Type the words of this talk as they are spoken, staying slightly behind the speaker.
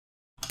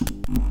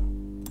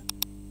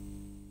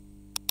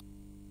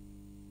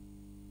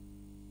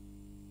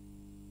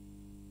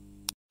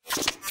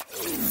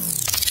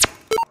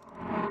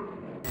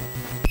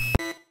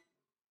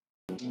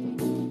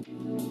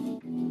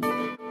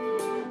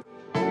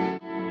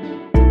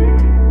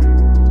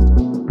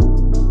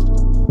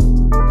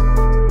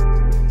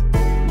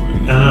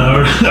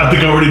I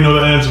think I already know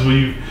the answer for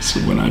you. So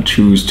when I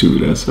choose to,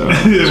 that's how.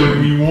 Yeah,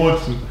 when you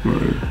want to.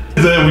 Right.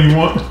 Is that what you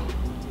want?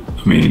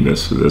 I mean,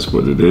 that's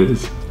what it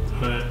is.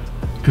 Right.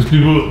 Because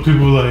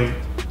people like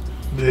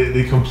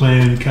they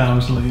complain in the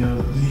comments like,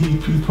 he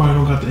probably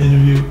don't got the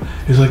interview.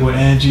 It's like with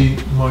Angie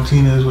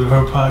Martinez with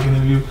her Pac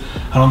interview.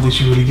 I don't think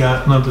she really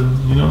got nothing.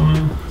 You know what I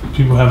mean?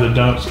 People have their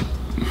doubts.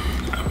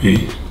 I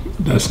mean,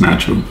 that's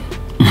natural.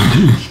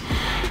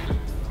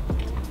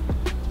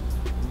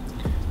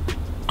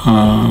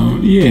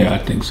 Yeah, I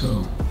think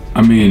so.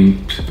 I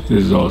mean,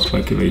 this is all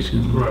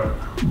speculation. Right.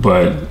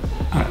 But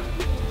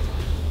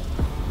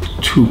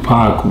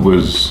Tupac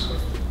was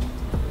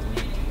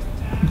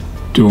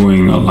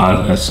doing a lot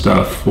of that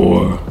stuff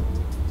for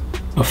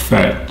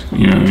effect,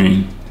 you know what I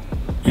mean?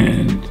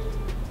 And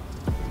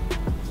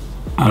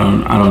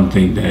I don't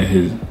think that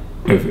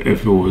if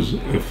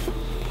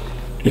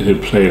it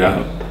had played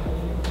out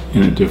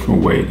in a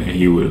different way, that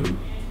he would have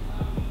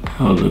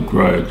held a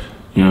grudge.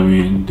 You know what I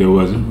mean? There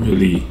wasn't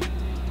really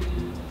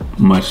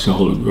much to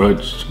hold a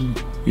grudge to.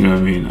 You know what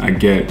I mean? I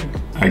get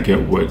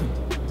what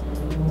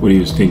he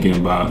was thinking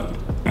about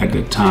at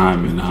the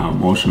time and how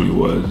emotional he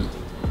was.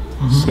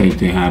 Same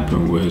thing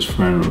happened with his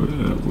friend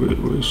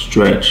with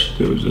Stretch.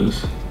 There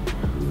was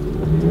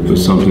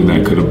something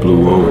that could have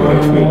blew over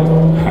if it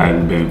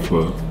hadn't been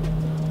for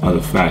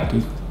other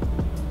factors.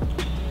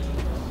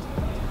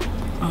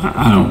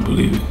 I don't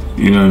believe it.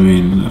 You know what I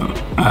mean?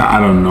 I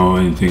don't know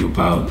anything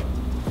about.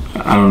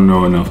 I don't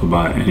know enough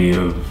about any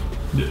of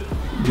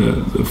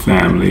the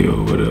family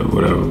or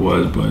whatever it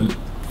was, but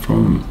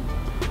from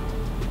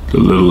the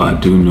little I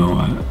do know,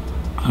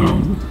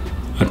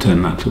 I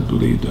tend not to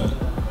believe that.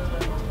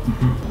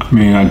 I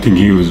mean, I think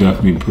he was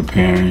definitely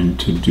preparing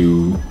to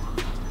do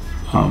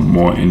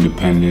more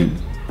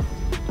independent,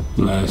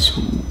 less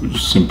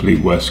simply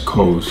West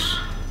Coast,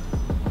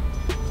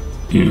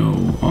 you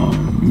know,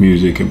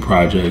 music and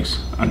projects.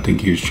 I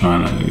think he was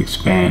trying to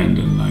expand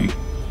and, like,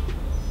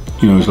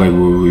 you know, it's like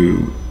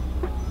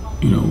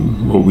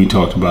what we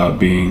talked about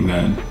being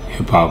that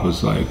hip hop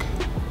was like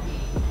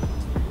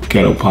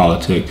ghetto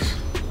politics.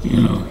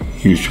 You know,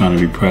 he was trying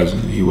to be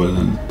present. He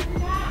wasn't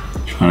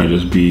trying to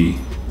just be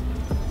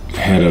the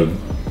head of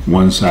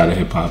one side of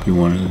hip hop. He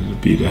wanted to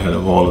be the head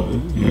of all of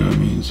it. You know what I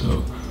mean?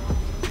 So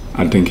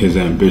I think his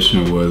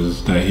ambition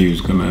was that he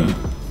was gonna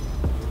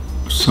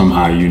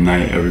somehow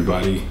unite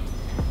everybody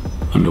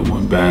under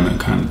one banner,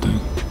 kind of thing.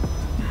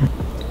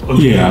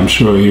 Yeah, I'm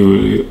sure he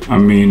would. I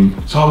mean,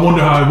 so I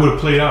wonder how it would have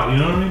played out. You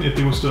know what I mean? If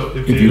they were still.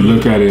 If you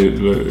look at it,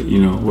 you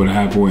know what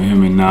happened with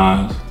him and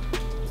Nas.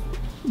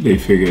 They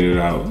figured it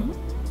out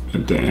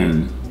at the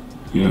end.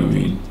 You know what I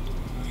mean?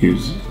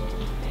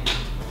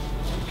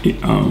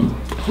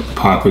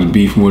 Pac was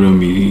beefing with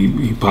him.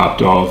 He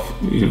popped off.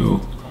 You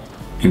know,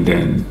 and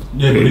then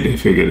they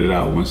figured it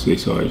out once they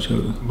saw each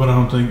other. But I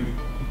don't think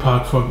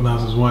Pac fucked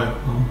Nas's wife.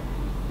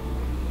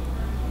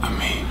 I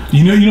mean.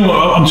 You know,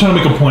 I'm trying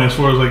to make a point as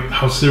far as like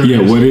how serious.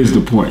 Yeah, what is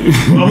the point?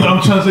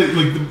 I'm trying to say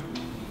like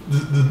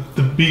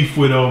the beef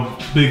with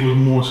Big was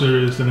more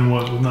serious than it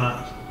was with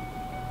Nas.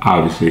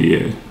 Obviously,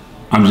 yeah.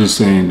 I'm just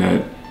saying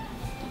that,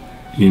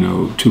 you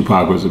know,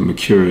 Tupac was a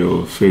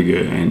mercurial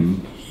figure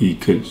and he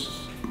could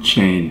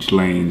change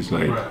lanes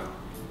like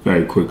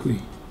very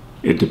quickly.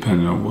 It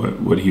depended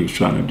on what he was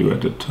trying to do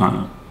at the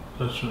time.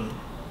 That's true.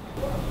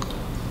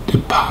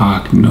 Did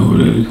Pac know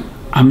that?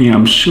 I mean,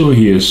 I'm sure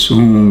he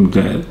assumed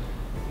that.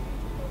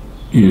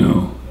 You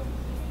know,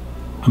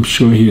 I'm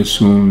sure he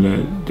assumed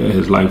that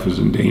his life was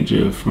in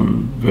danger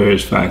from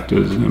various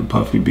factors, and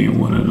Puffy being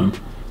one of them.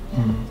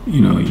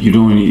 You know, you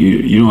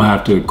don't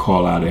have to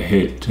call out a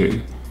hit to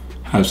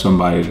have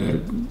somebody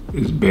that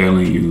is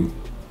bailing you.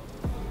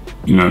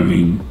 You know what I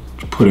mean?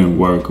 Put in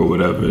work or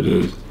whatever it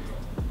is.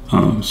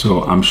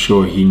 So I'm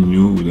sure he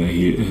knew that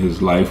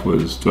his life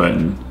was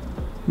threatened,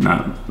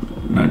 not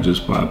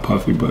just by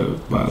Puffy,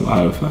 but by a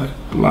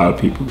lot of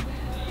people.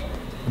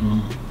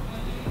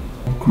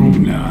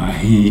 Nah,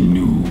 he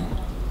knew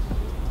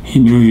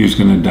he was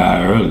gonna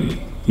die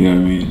early. You know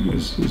what I mean?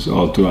 It's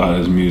all throughout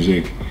his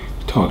music.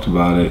 He talked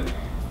about it.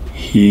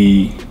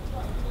 He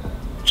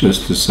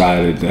just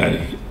decided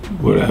that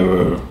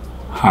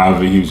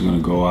however he was gonna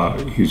go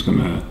out, he was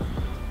gonna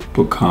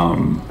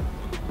become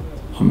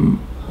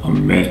a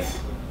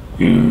myth.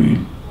 You know what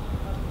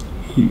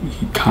I mean?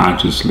 He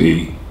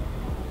consciously,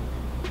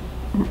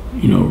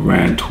 you know,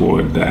 ran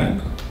toward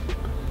that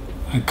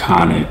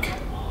iconic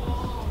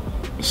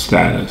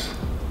status.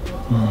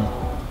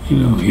 You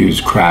know, he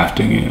was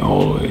crafting it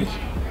always.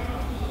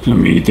 I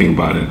mean, you think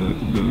about it,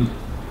 the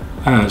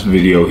last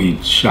video he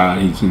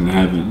shot, he's in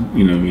heaven,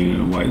 you know what I mean,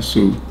 in a white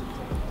suit.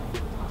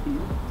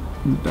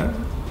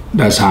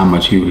 That's how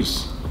much he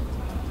was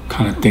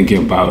kind of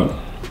thinking about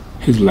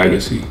his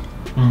legacy.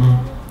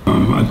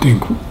 I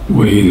think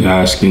what he's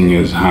asking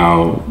is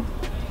how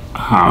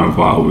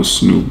involved was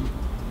Snoop.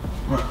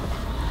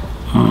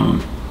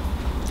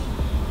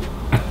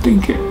 I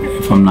think,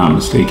 if I'm not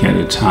mistaken, at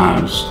the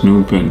time,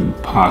 Snoop and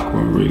Pac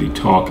weren't really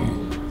talking.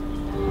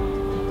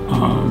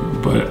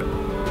 But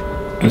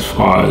as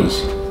far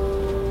as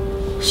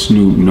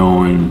Snoop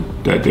knowing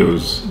that there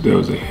was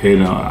a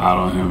hit out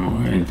on him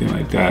or anything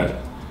like that.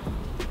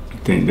 I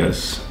think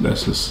that's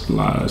just a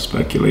lot of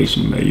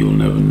speculation that you'll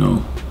never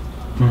know.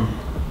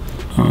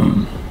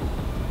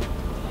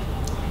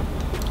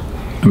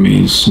 I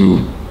mean,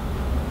 Snoop,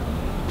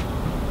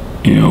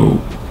 you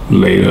know,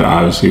 later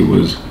obviously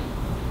was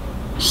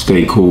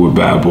stay cool with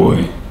Bad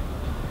Boy.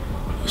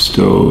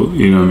 Still,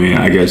 you know what I mean?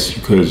 I guess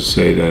you could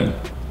say that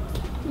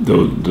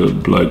the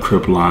Blood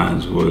Crip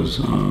lines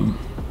was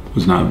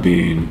not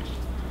being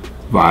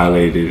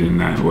violated in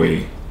that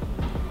way.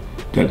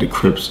 That the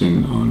Crips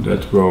on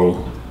death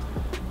row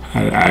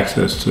had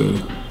access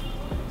to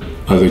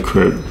other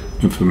Crip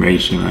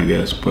information, I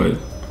guess. But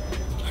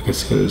like I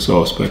said, it's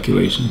all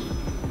speculation.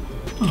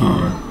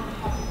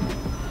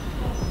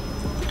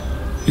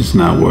 It's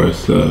not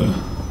worth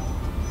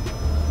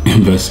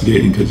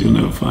investigating because you'll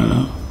never find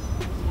out.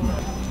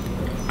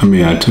 I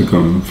mean, I took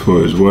him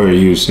for his word.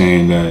 He was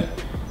saying that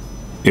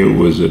it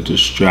was a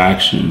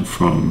distraction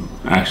from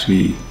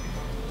actually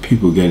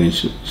people getting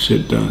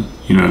shit done.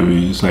 You know what I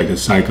mean? It's like a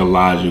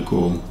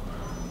psychological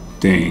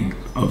thing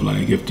of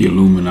like, if the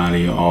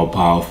Illuminati are all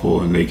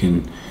powerful and they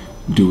can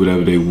do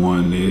whatever they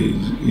want,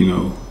 you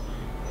know,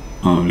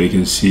 they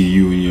can see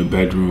you in your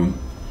bedroom.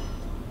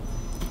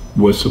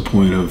 What's the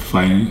point of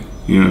fighting?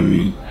 You know what I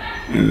mean?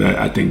 And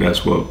I think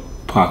that's what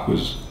Pac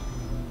was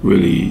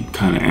really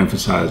kind of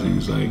emphasizing.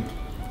 Is like,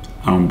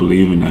 I don't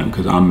believe in that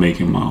because I'm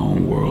making my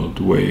own world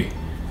the way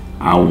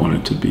I want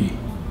it to be.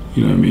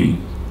 You know what I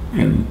mean?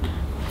 And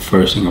the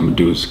first thing I'm gonna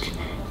do is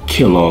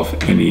kill off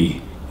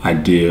any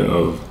idea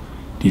of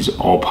these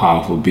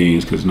all-powerful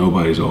beings, because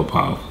nobody's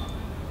all-powerful.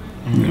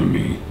 You know what I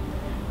mean?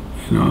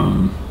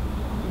 And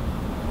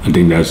I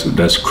think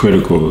that's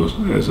critical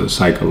as a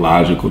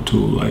psychological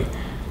tool. Like,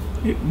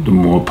 the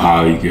more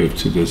power you give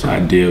to this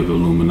idea of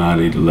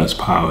Illuminati, the less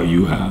power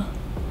you have.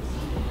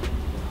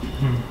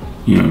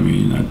 You know what I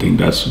mean? I think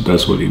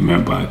that's what he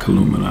meant by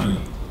Illuminati.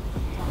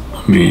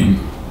 I mean,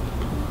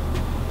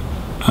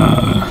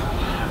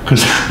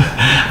 because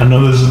I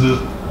know this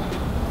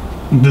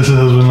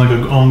has been like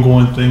an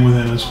ongoing thing with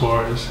him as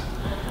far as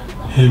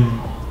him.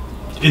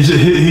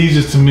 He's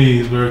just, to me,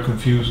 is very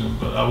confusing.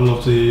 But I would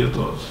love to hear your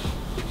thoughts.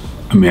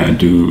 I mean, I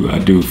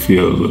do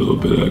feel a little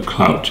bit of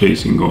clout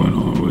chasing going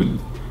on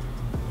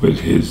with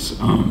his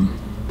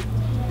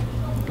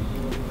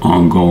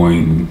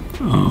ongoing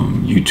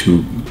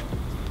YouTube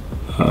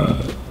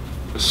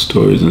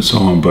stories and so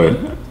on, but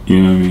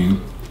you know what I mean?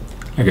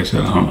 Like I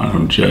said, I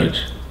don't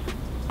judge,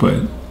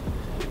 but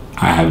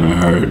I haven't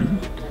heard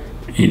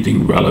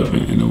anything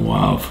relevant in a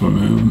while from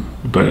him.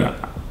 But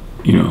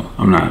you know,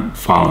 I'm not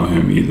following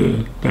him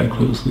either that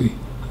closely.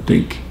 I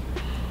think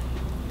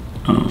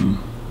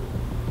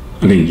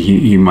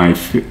he might,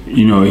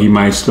 you know, he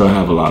might still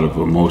have a lot of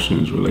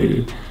emotions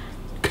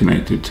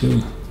connected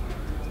to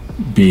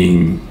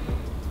being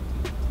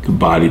the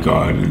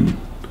bodyguard and,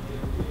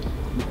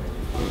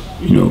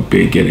 you know,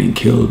 Big getting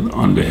killed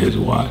under his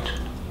watch.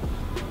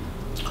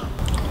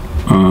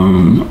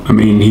 I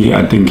mean,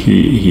 I think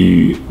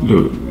the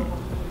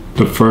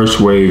first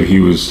wave, he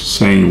was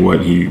saying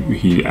what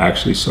he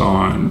actually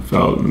saw and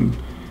felt and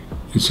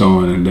so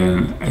on, and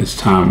then as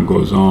time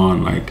goes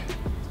on, like,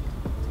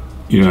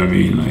 you know what I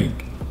mean,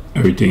 like,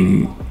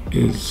 everything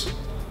is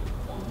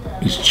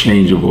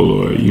changeable,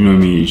 or you know what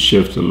I mean, you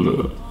shift a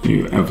little,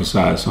 you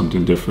emphasize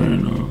something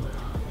different or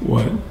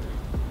what.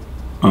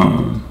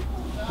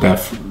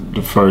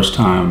 The first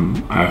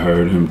time I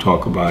heard him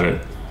talk about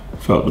it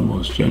felt the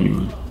most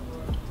genuine.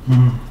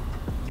 Mm-hmm.